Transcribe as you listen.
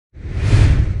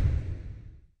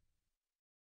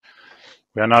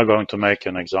We are now going to make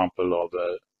an example of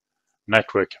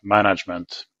network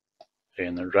management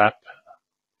in a RAP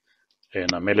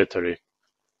in a military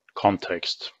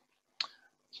context.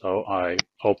 So I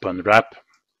open RAP.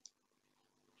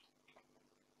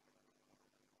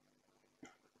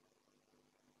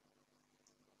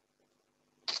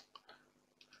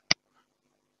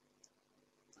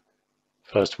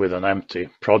 First with an empty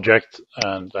project,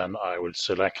 and then I will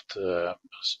select a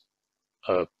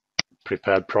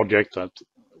prepared project that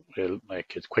will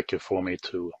make it quicker for me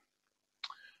to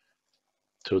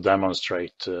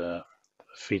demonstrate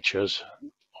features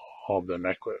of the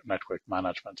network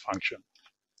management function.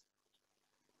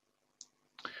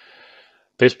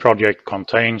 This project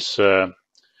contains a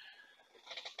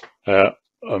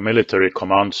military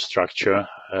command structure,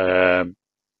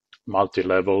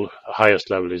 multi-level. Highest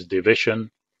level is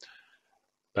division,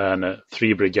 then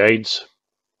 3 brigades.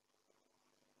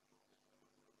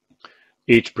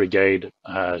 Each brigade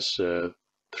has 3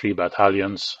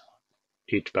 battalions.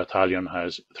 Each battalion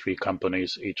has 3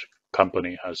 companies. Each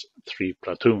company has 3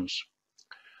 platoons.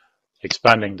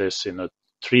 Expanding this in a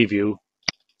tree view,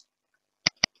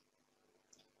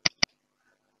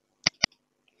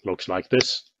 looks like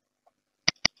this.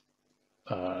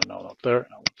 No, not there.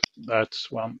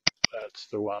 That's one. That's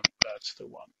the one. That's the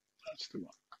one. That's the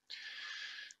one.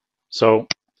 So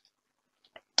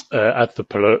at the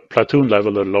platoon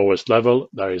level, the lowest level,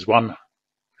 there is one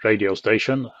radio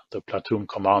station, the platoon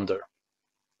commander.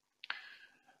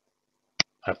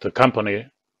 At the company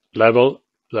level,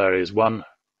 there is one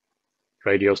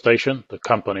radio station, the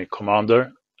company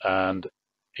commander, and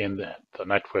in the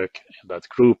network, in that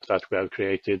group that we have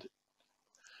created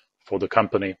for the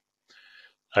company,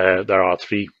 there are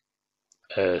 3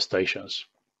 stations.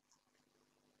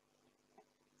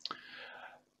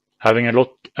 Having a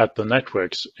look at the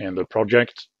networks in the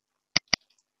project,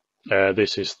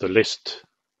 this is the list,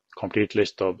 complete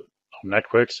list of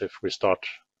networks. If we start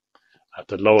at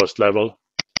the lowest level,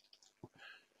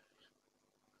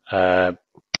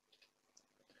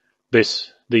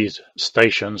 these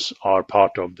stations are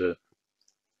part of the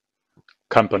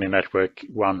company network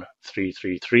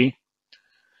 1333.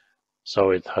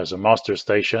 So it has a master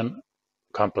station,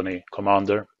 company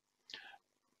commander,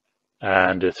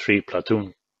 and 3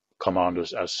 platoon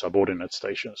commanders as subordinate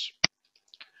stations.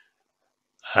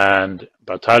 And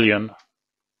battalion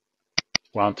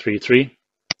 133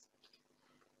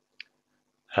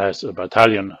 has a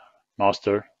battalion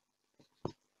master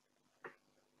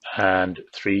and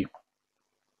 3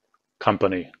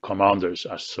 company commanders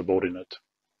as subordinate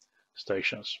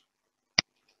stations.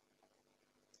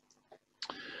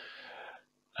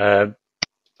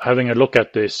 Having a look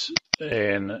at this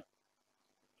in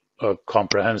a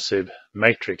comprehensive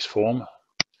matrix form,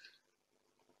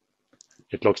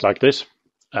 it looks like this.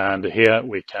 And here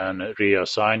we can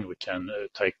reassign, we can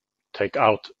take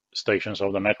out stations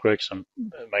of the networks and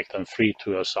make them free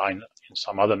to assign in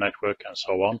some other network and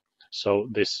so on. So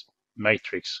this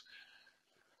matrix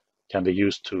can be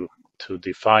used to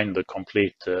define the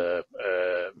complete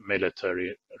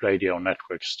military radio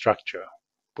network structure,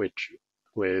 which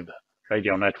with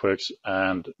radio networks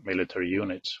and military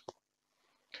units.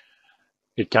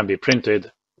 It can be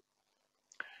printed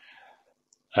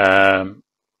to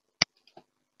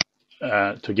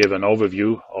give an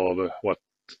overview of what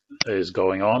is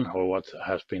going on or what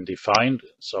has been defined.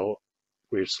 So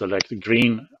we select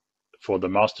green for the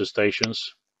master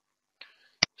stations,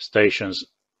 stations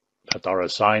that are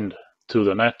assigned to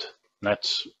the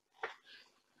nets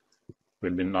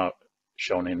will be now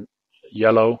shown in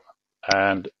yellow,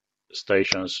 and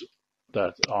stations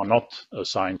that are not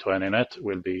assigned to any net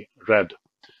will be red.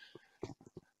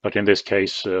 But in this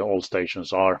case, all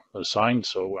stations are assigned,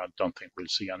 so I don't think we'll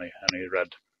see any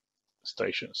red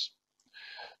stations.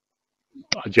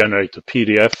 I generate a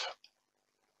PDF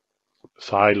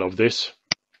file of this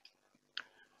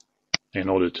in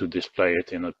order to display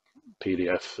it in a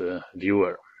PDF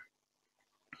viewer.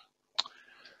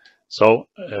 So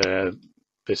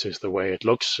this is the way it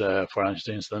looks. For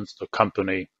instance, the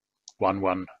company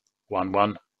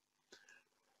 1111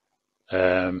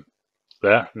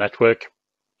 their network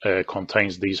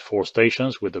contains these 4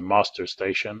 stations, with the master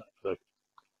station, the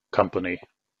company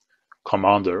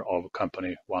commander of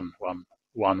company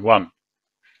 1111,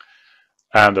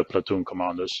 and the platoon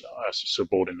commanders as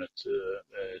subordinate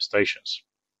stations.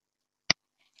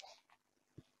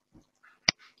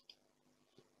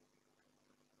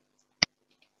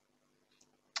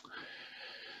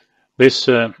 This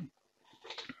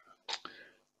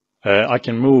I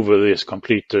can move this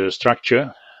complete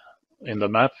structure in the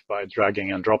map by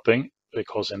dragging and dropping,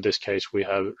 because in this case we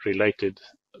have related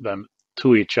them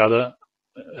to each other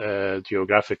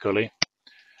geographically,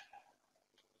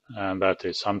 and that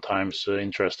is sometimes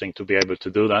interesting to be able to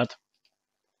do that.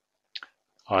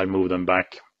 I move them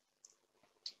back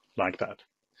like that.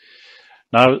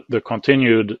 Now the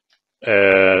continued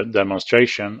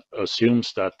demonstration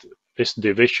assumes that this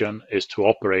division is to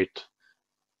operate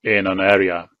in an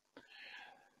area,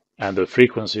 and the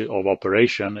frequency of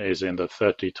operation is in the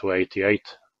 30 to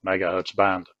 88 megahertz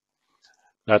band.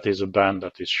 That is a band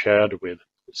that is shared with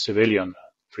civilian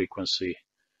frequency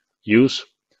use,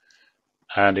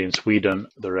 and in Sweden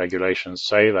the regulations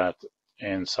say that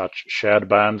in such shared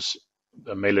bands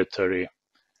the military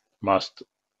must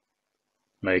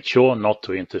make sure not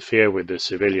to interfere with the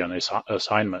civilian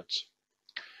assignments.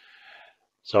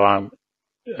 So I'm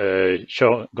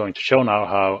going to show now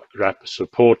how RAP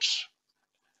supports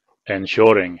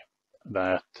ensuring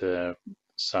that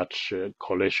such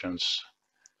collisions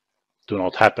do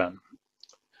not happen.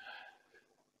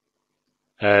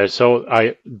 So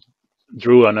I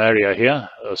drew an area here,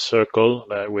 a circle,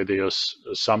 with the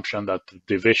assumption that the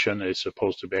division is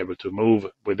supposed to be able to move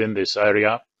within this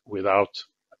area without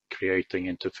creating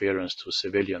interference to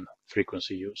civilian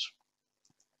frequency use.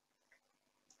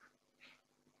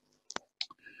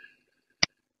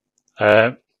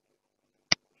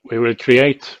 We will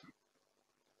create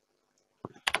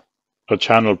a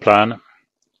channel plan.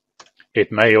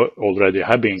 It may already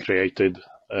have been created,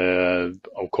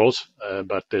 of course,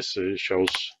 but this shows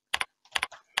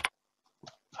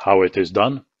how it is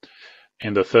done.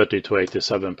 In the 30 to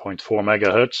 87.4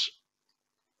 megahertz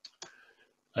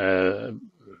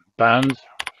band,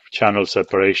 channel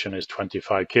separation is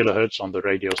 25 kilohertz. On the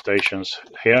radio stations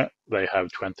here, they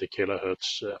have 20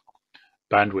 kilohertz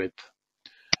bandwidth.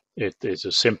 It is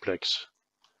a simplex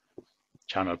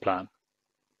channel plan.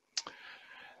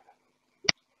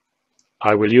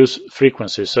 I will use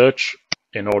frequency search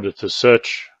in order to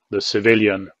search the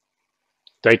civilian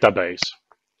database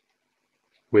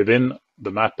within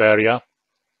the map area,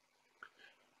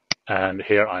 and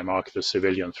here I mark the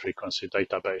civilian frequency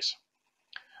database.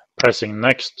 Pressing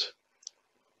next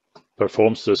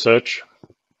performs the search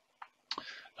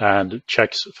and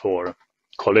checks for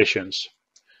collisions.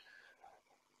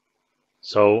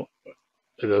 So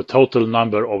the total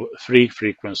number of free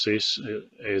frequencies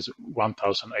is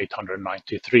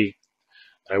 1,893.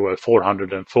 There were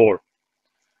 404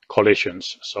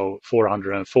 collisions, so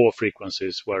 404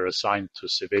 frequencies were assigned to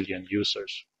civilian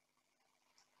users.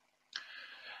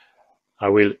 I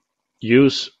will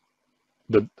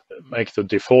make the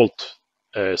default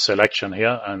selection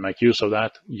here and make use of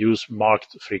that, use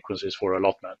marked frequencies for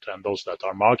allotment, and those that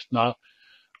are marked now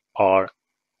are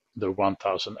the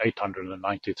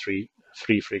 1,893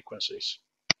 free frequencies.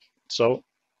 So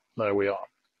there we are.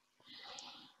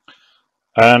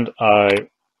 And I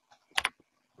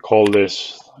call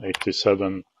this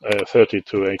 30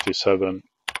 to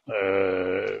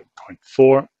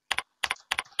 87.4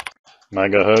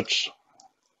 megahertz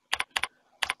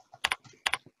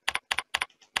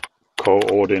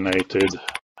coordinated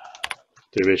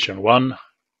division 1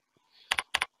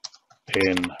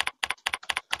 in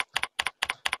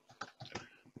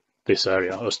this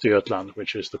area, Östergötland,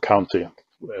 which is the county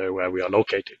where we are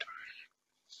located.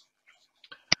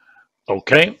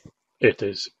 Okay, it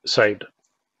is saved.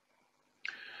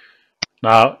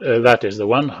 Now that is the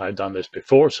one. I've done this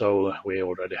before, so we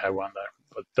already have one there.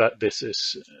 But this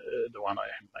is the one I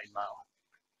made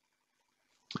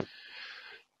now.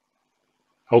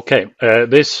 Okay,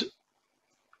 this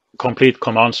complete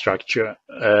command structure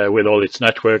with all its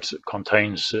networks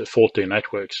contains 40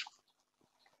 networks.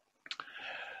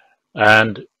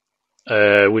 And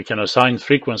we can assign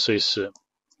frequencies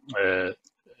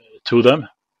to them.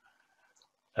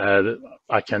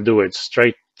 I can do it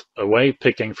straight away,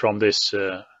 picking from this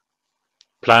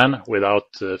plan without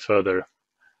further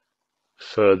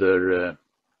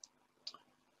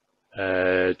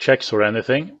checks or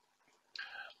anything.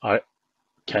 I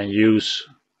can use,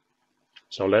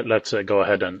 so let's go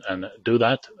ahead and do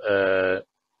that.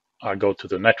 I go to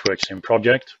the networks in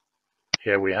project.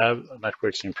 Here we have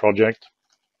networks in project.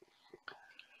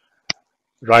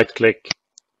 Right click,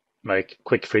 make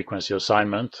quick frequency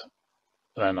assignment.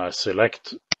 Then I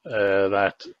select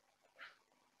that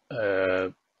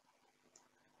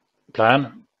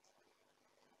plan.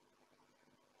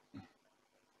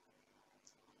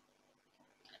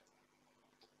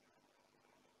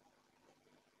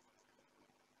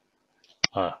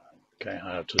 Okay,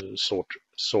 I have to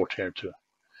sort here to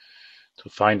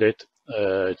find it.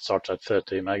 It starts at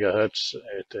 30 megahertz.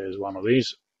 It is one of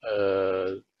these.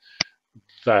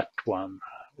 That one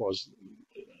was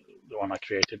the one I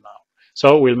created now.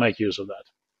 So we'll make use of that.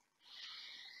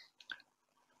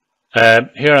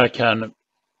 Here I can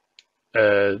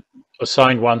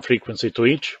assign one frequency to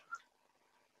each,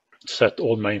 set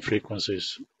all main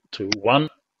frequencies to 1.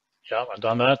 Yeah, I've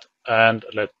done that. And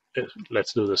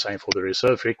let's do the same for the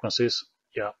reserve frequencies.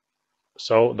 Yeah,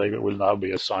 so they will now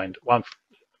be assigned one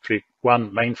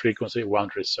main frequency, one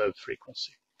reserve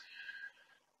frequency.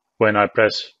 When I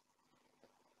press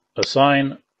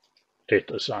assign,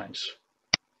 it assigns.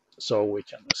 So we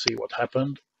can see what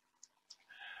happened.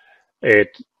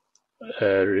 It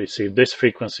received this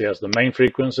frequency as the main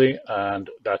frequency and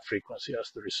that frequency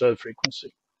as the reserve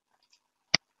frequency.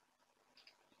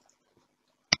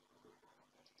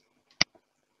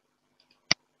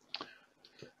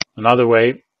 Another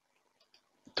way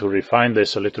to refine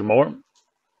this a little more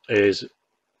is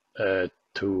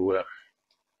to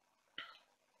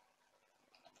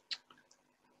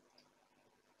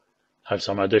have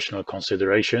some additional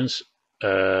considerations.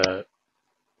 That's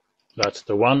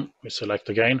the one we select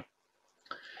again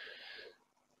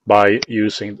by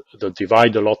using the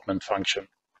divide allotment function.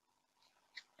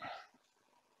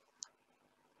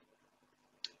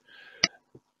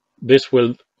 This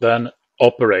will then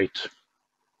operate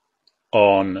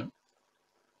on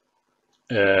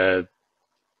the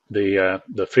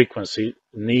frequency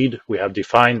need. We have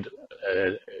defined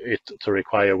it to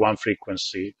require one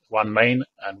frequency, one main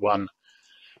and one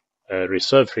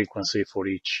reserve frequency for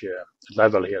each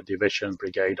level here, division,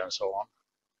 brigade, and so on.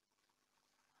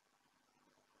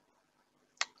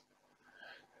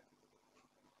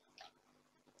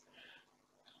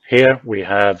 Here we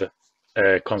have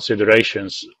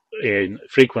considerations in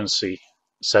frequency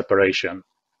separation.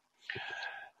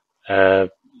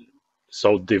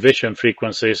 So division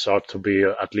frequencies are to be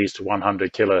at least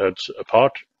 100 kilohertz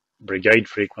apart, brigade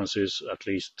frequencies at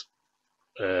least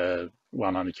 100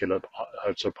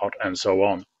 kilohertz apart, and so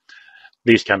on.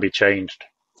 These can be changed.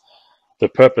 The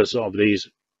purpose of these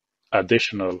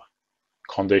additional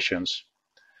conditions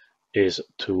is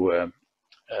to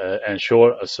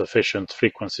ensure a sufficient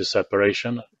frequency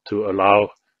separation to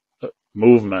allow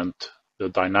movement, the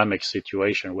dynamic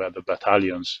situation where the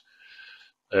battalions,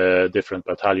 different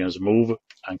battalions move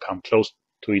and come close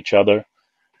to each other.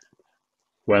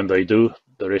 When they do,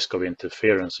 the risk of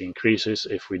interference increases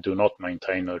if we do not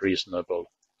maintain a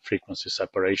reasonable frequency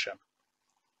separation.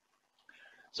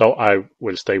 So I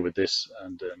will stay with this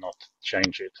and not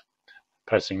change it.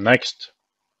 Pressing next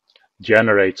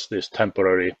generates this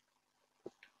temporary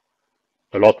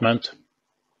allotment.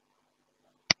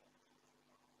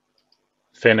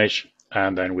 Finish,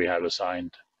 and then we have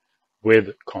assigned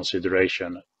with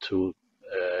consideration to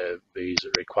these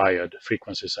required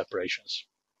frequency separations.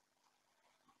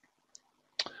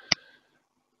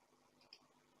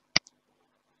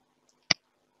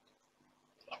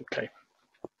 Okay.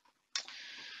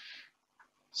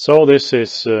 So this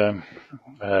is a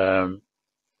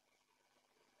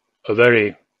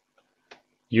very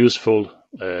useful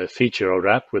feature of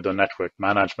RAP with the network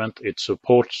management. It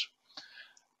supports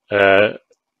the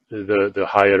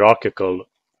hierarchical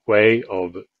way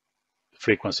of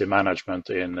frequency management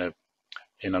in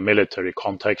a military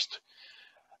context.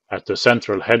 At the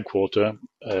central headquarters,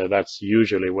 that's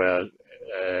usually where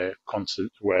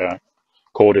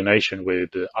coordination with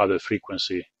other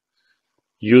frequency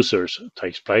users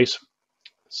takes place.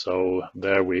 So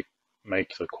there we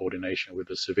make the coordination with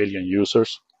the civilian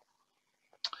users.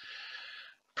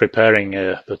 Preparing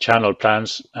the channel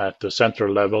plans at the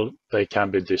central level, they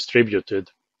can be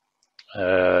distributed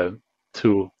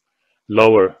to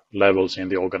lower levels in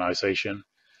the organization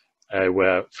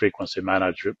where frequency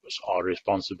managers are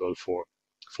responsible for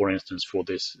instance, for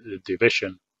this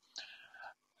division,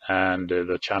 and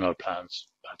the channel plans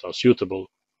that are suitable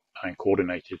and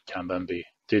coordinated can then be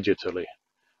digitally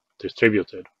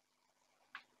distributed.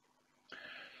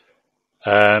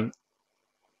 I'll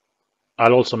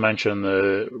also mention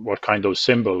what kind of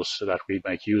symbols that we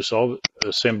make use of.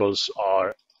 The symbols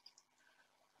are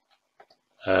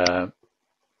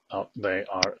they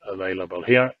are available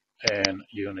here in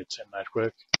units in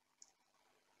network.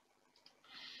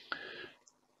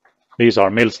 These are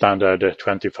mil standard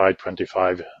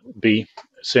 2525B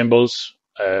symbols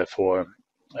for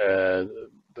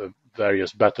the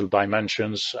various battle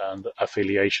dimensions and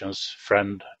affiliations,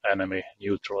 friend, enemy,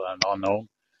 neutral, and unknown,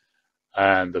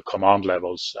 and the command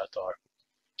levels that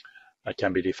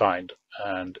can be defined.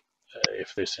 And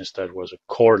if this instead was a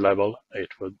core level, it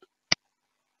would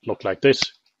look like this.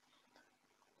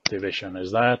 Division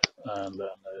is that, and then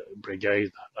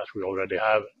brigade that we already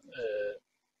have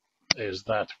is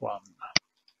that one.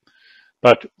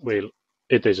 But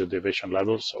it is a division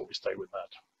level, so we stay with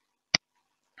that.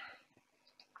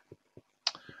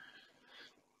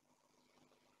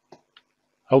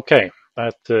 Okay,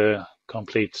 that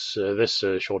completes this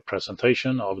short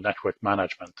presentation of network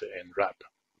management in RAP.